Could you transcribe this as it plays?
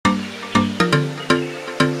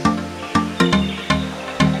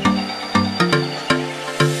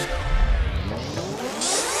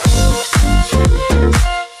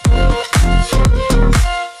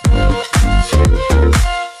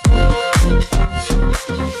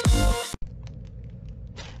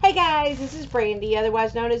Hey guys, this is Brandy,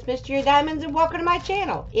 otherwise known as Mystery Diamonds, and welcome to my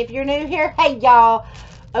channel. If you're new here, hey y'all.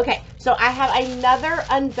 Okay, so I have another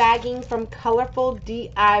unbagging from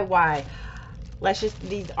Colorfuldiy.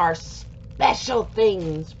 These are special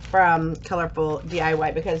things from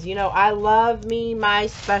Colorfuldiy because, you know, I love me my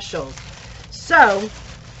specials. So,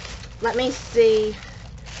 let me see,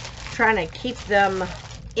 trying to keep them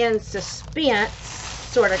in suspense,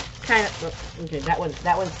 sort of, kind of, okay, that one's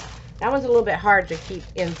a little bit hard to keep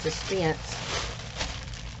in suspense.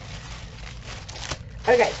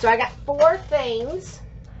 Okay, so I got 4 things.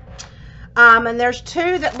 And there's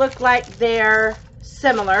 2 that look like they're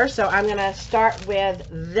similar. So I'm going to start with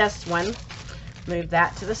this one. Move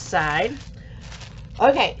that to the side.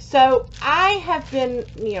 Okay, so I have been,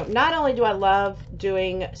 you know, not only do I love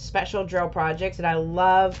doing special drill projects, and I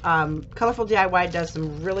love, Colorfuldiy does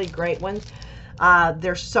some really great ones.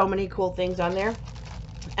 There's so many cool things on there.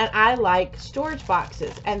 And I like storage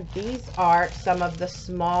boxes, and these are some of the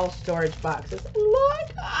small storage boxes.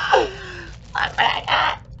 Look what I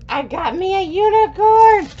got. I got me a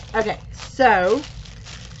unicorn. Okay, so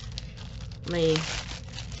let me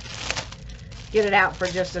get it out for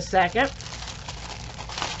just a second.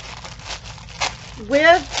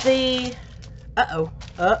 With the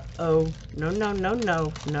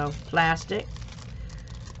no,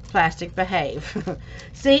 plastic behave.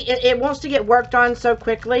 See, it wants to get worked on so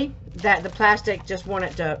quickly that the plastic just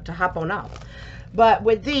wanted to hop on off. But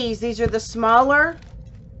with these are the smaller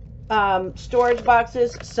storage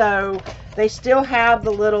boxes, so they still have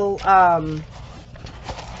the little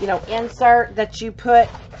you know, insert that you put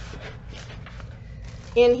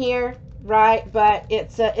in here, right? But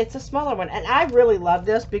it's a smaller one, and I really love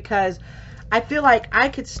this because I feel like I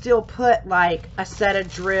could still put like a set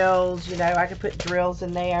of drills, you know, I could put drills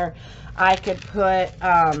in there. I could put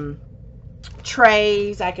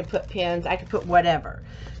trays, I could put pins, I could put whatever.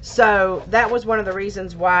 So that was one of the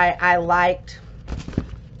reasons why I liked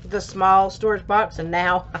the small storage box, and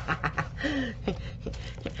now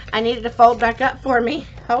I needed to fold back up for me.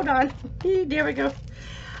 Hold on. There we go.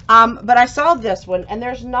 But I saw this one, and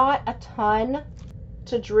there's not a ton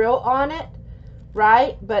to drill on it,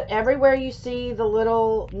 right? But everywhere you see the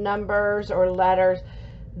little numbers or letters,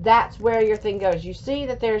 that's where your thing goes. You see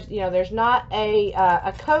that there's, you know, there's not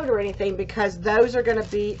a code or anything, because those are going to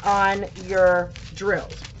be on your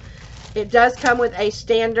drills. It does come with a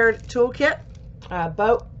standard toolkit,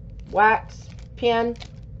 boat, wax, pin,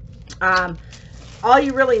 all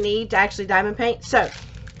you really need to actually diamond paint. So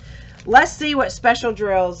let's see what special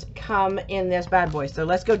drills come in this bad boy. So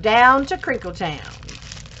let's go down to Crinkle Town.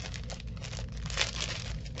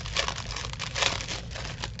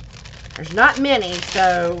 There's not many,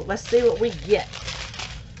 so let's see what we get.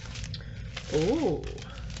 Ooh.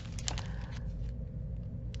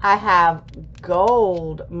 I have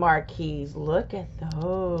gold marquees. Look at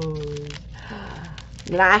those.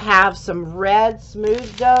 And I have some red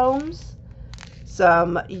smooth domes.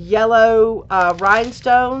 Some yellow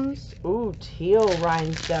rhinestones. Ooh, teal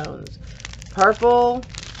rhinestones. Purple.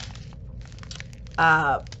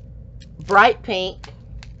 Bright pink.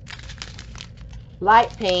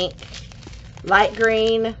 Light pink. Light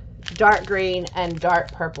green, dark green, and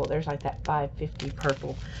dark purple. There's like that 550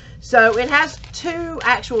 purple. So it has 2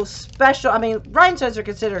 actual special, I mean, rhinestones are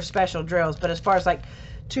considered special drills, but as far as like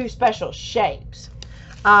 2 special shapes.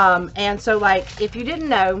 And so, like, if you didn't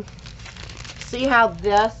know, see how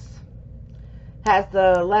this has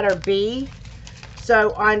the letter B?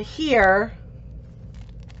 So on here,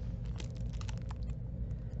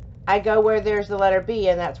 I go where there's the letter B,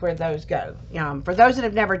 and that's where those go. For those that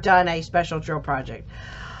have never done a special drill project.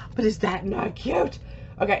 But is that not cute?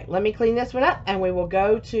 Okay, let me clean this one up, and we will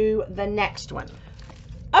go to the next one.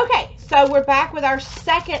 Okay, so we're back with our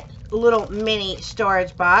second little mini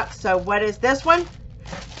storage box. So what is this one?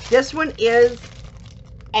 This one is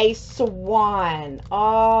a swan.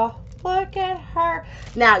 Oh, look at her.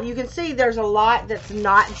 Now, you can see there's a lot that's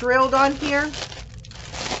not drilled on here.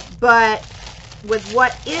 But with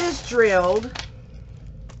what is drilled,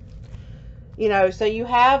 you know, so you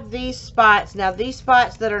have these spots. Now, these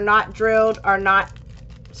spots that are not drilled are not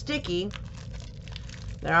sticky.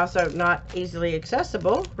 They're also not easily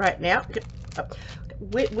accessible right now.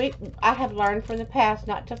 I have learned from the past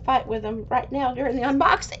not to fight with them right now during the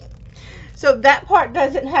unboxing. So that part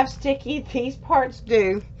doesn't have sticky. These parts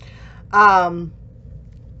do.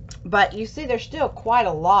 But you see there's still quite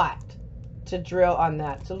a lot to drill on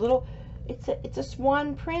that. It's a little... It's a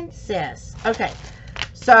swan princess. Okay,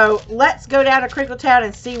 so let's go down to Crinkle Town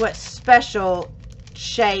and see what special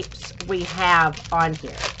shapes we have on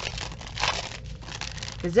here.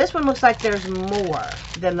 Because this one looks like there's more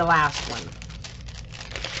than the last one.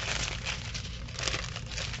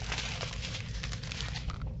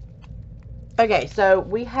 Okay, so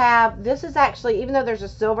we have, this is actually, even though there's a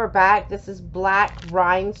silver back, this is black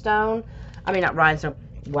rhinestone. I mean, not rhinestone.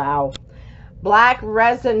 Wow. Black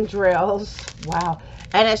resin drills. Wow.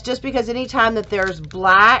 And it's just because anytime that there's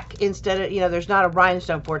black, instead of, you know, there's not a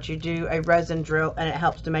rhinestone for it, you do a resin drill, and it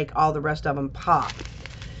helps to make all the rest of them pop.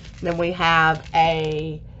 Then we have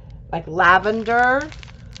a, like, lavender,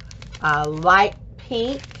 light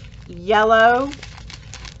pink, yellow,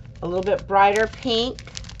 a little bit brighter pink,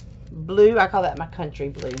 blue. I call that my country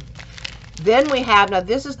blue. Then we have, now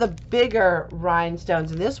this is the bigger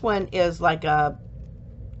rhinestones, and this one is like a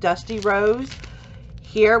dusty rose.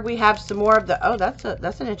 Here we have some more of the, oh, that's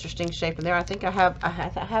an interesting shape in there. I think I have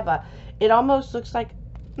a, it almost looks like,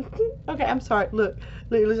 okay, I'm sorry, look,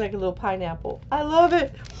 it looks like a little pineapple. I love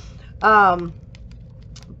it.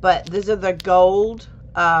 But these are the gold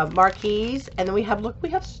marquees, and then we have, look, we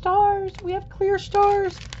have stars. We have clear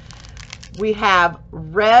stars. We have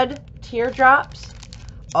red teardrops.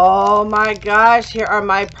 Oh my gosh, here are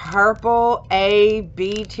my purple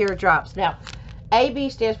AB teardrops. Now, AB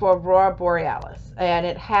stands for Aurora Borealis, and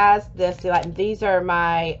it has this, like, these are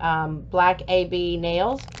my black AB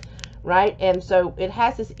nails, right? And so it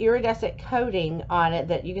has this iridescent coating on it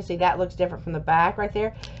that you can see that looks different from the back right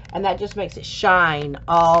there, and that just makes it shine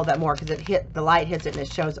all that more because the light hits it and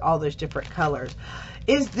it shows all those different colors.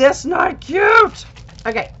 Is this not cute?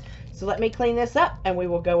 Okay, so let me clean this up and we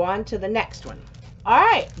will go on to the next one. All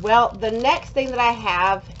right, well, the next thing that I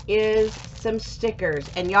have is some stickers.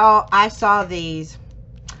 And y'all, I saw these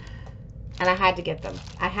and I had to get them.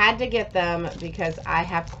 I had to get them because I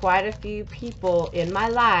have quite a few people in my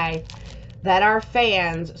life that are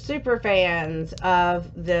fans, super fans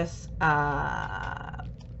of this fandom.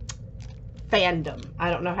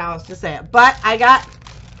 I don't know how else to say it, but I got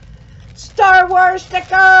Star Wars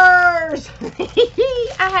stickers.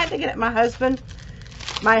 I had to get it. My husband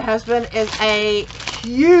is a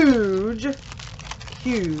huge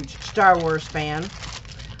Star Wars fan.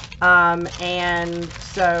 And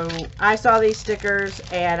so I saw these stickers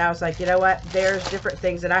and I was like, you know what? There's different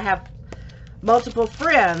things, and I have multiple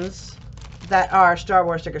friends that are Star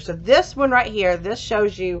Wars stickers. So this one right here, this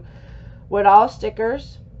shows you what all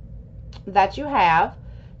stickers that you have.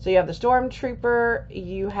 So you have the Stormtrooper,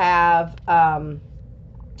 you have the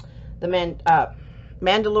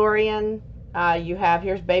Mandalorian, you have,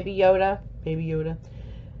 here's Baby Yoda,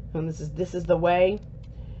 and this is the way.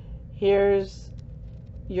 Here's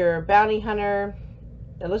your bounty hunter.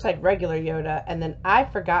 It looks like regular Yoda, and then I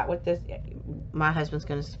forgot what this, my husband's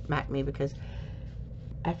gonna smack me because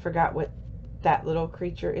I forgot what that little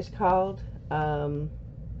creature is called.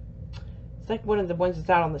 It's like one of the ones that's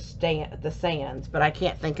out on the sands, but I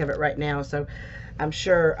can't think of it right now. So I'm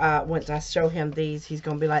sure once I show him these, he's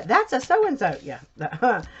gonna be like, "That's a so-and-so." Yeah.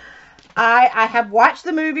 I have watched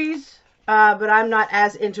the movies, but I'm not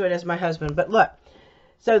as into it as my husband. But look,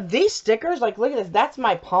 so these stickers, like, look at this. That's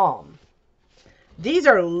my palm. These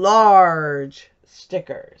are large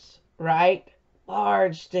stickers, right?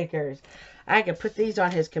 Large stickers. I could put these on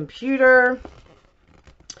his computer.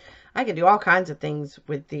 I can do all kinds of things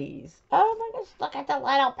with these. Oh my gosh, look at the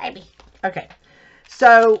little baby. Okay,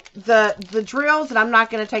 so the drills, and I'm not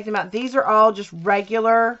going to take them out. These are all just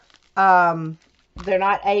regular. They're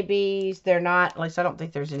not ABs. They're not, at least I don't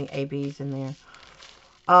think there's any ABs in there.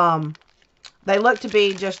 They look to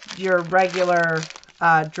be just your regular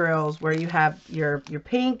drills where you have your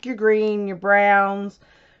pink, your green, your browns,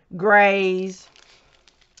 grays,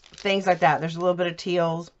 things like that. There's a little bit of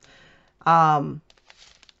teals.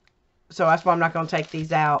 So that's why I'm not going to take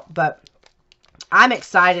these out. But I'm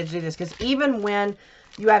excited to do this because even when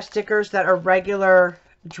you have stickers that are regular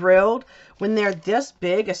drilled, when they're this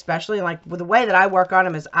big, especially like with the way that I work on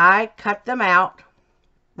them is I cut them out,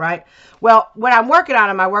 right? Well, when I'm working on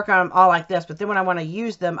them, I work on them all like this. But then when I want to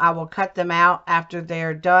use them, I will cut them out after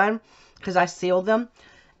they're done because I seal them.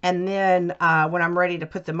 And then when I'm ready to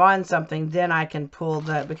put them on something, then I can pull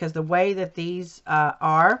because the way that these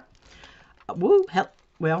are, woo, help.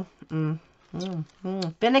 Well,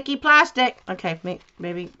 finicky plastic. Okay,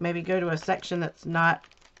 maybe go to a section that's not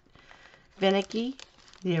finicky.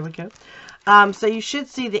 There we go. So you should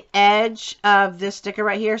see the edge of this sticker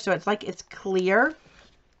right here. So it's like it's clear. I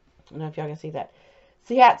don't know if y'all can see that.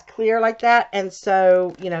 See how it's clear like that? And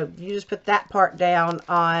so, you know, you just put that part down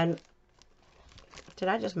on. Did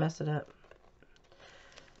I just mess it up?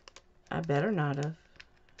 I better not have.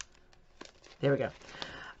 There we go.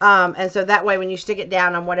 And so that way when you stick it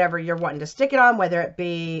down on whatever you're wanting to stick it on, whether it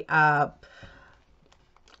be, I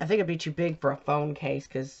think it'd be too big for a phone case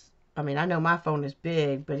because I mean, I know my phone is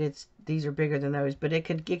big, but these are bigger than those. But it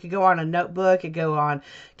could go on a notebook, it could go on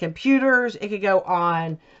computers, it could go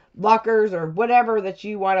on lockers or whatever that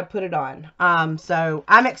you want to put it on. So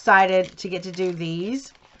I'm excited to get to do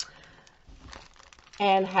these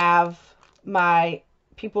and have my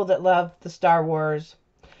people that love the Star Wars.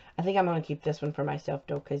 I think I'm going to keep this one for myself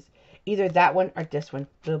though, because either that one or this one,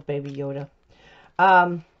 little baby Yoda.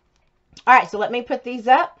 All right, so let me put these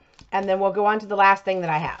up and then we'll go on to the last thing that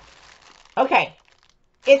I have. Okay,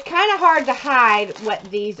 it's kind of hard to hide what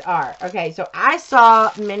these are. Okay, so I saw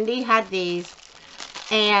Mindy had these,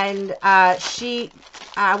 and I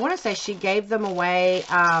want to say she gave them away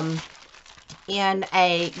in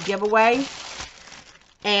a giveaway,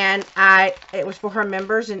 and it was for her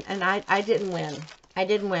members, and I didn't win. I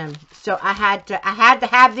didn't win, so I had to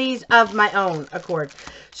have these of my own accord.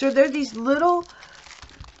 So they're these little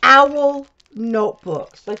owl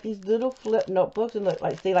notebooks, like these little flip notebooks, and look,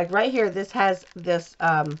 like, see, like right here, this has this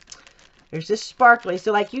there's this sparkly,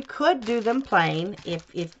 so like you could do them plain if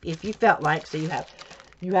you felt like. So you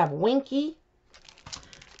have Winky,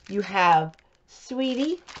 you have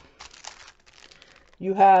Sweetie,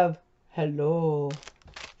 you have Hello,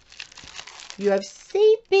 you have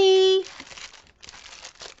Sleepy,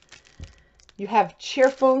 you have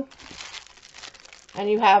Cheerful, and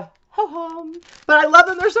you have Ho-hum. But I love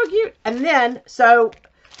them. They're so cute. And then, so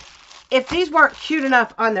if these weren't cute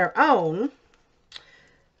enough on their own,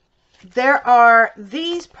 there are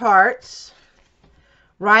these parts,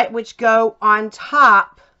 right, which go on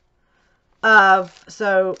top of,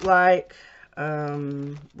 so like,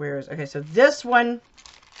 okay, so this one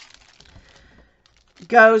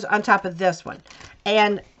goes on top of this one.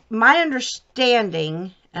 And my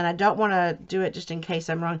understanding, and I don't want to do it just in case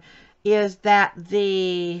I'm wrong, is that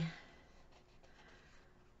the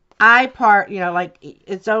eye part, you know, like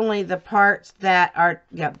it's only the parts that are,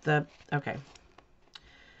 okay.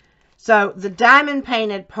 So the diamond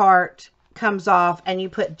painted part comes off and you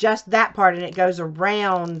put just that part and it goes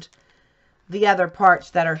around the other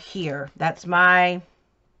parts that are here. That's my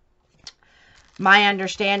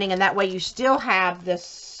understanding. And that way you still have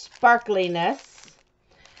this sparkliness,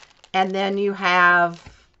 and then you have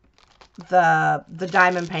the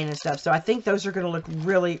diamond painted stuff. So I think those are going to look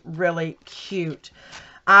really, really cute.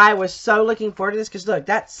 I was so looking forward to this because look,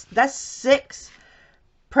 that's 6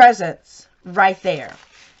 presents right there.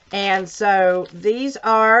 And so these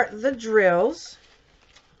are the drills.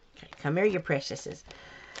 Okay, come here, you preciouses.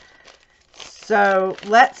 So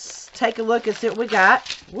let's take a look and see what we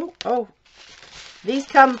got. Ooh, oh, these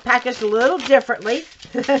come packaged a little differently.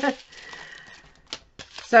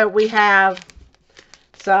 So we have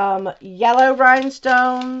some yellow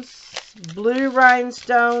rhinestones, blue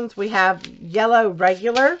rhinestones. We have yellow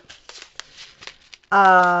regular,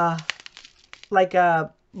 like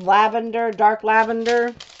a lavender, dark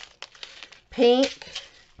lavender, pink,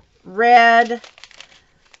 red,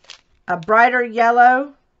 a brighter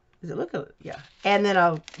yellow. Does it look? Yeah. And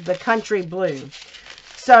then the country blue.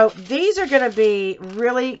 So these are going to be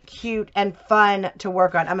really cute and fun to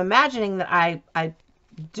work on. I'm imagining that I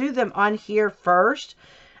do them on here first,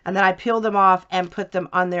 and then I peel them off and put them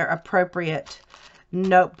on their appropriate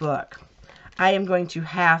notebook. I am going to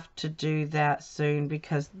have to do that soon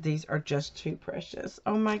because these are just too precious.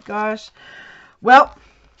 Oh my gosh. Well,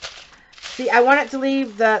 see, I wanted to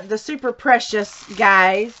leave the super precious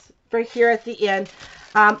guys for here at the end.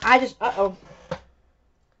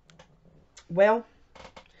 Well,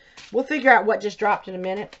 we'll figure out what just dropped in a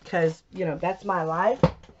minute because, you know, that's my life.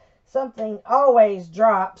 Something always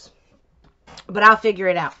drops, but I'll figure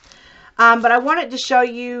it out. But I wanted to show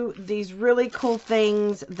you these really cool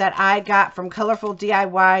things that I got from Colorfuldiy.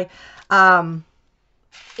 I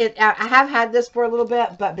have had this for a little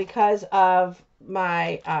bit, but because of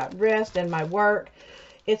my wrist and my work,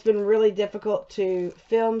 it's been really difficult to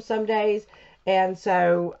film some days. And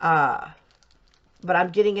so, but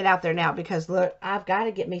I'm getting it out there now because, look, I've got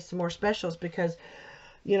to get me some more specials because,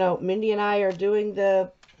 you know, Mindy and I are doing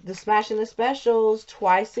the Smashing the Specials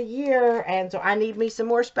twice a year, and so I need me some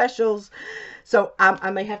more specials. So I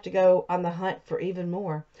may have to go on the hunt for even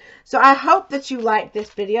more. So I hope that you liked this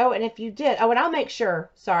video, and if you did, oh, and I'll make sure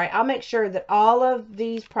that all of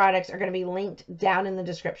these products are going to be linked down in the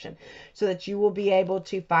description so that you will be able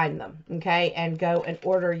to find them, okay, and go and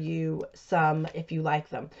order you some if you like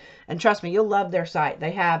them. And trust me, you'll love their site.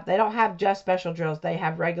 They don't have just special drills. They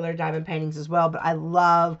have regular diamond paintings as well, but I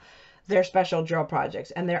love their special drill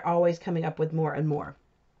projects, and they're always coming up with more and more.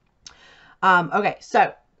 Okay,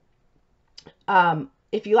 so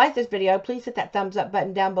If you like this video, please hit that thumbs up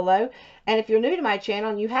button down below. And if you're new to my channel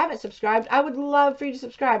and you haven't subscribed, I would love for you to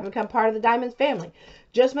subscribe and become part of the Diamonds family.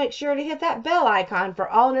 Just make sure to hit that bell icon for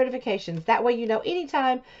all notifications. That way you know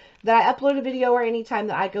anytime that I upload a video or anytime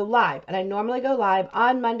that I go live. And I normally go live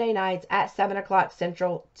on Monday nights at 7 o'clock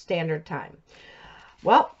Central Standard Time.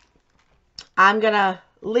 Well, I'm going to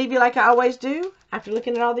leave you like I always do after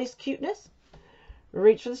looking at all this cuteness.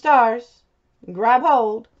 Reach for the stars, grab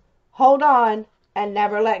hold on, and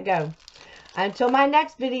never let go. Until my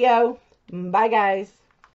next video, bye guys.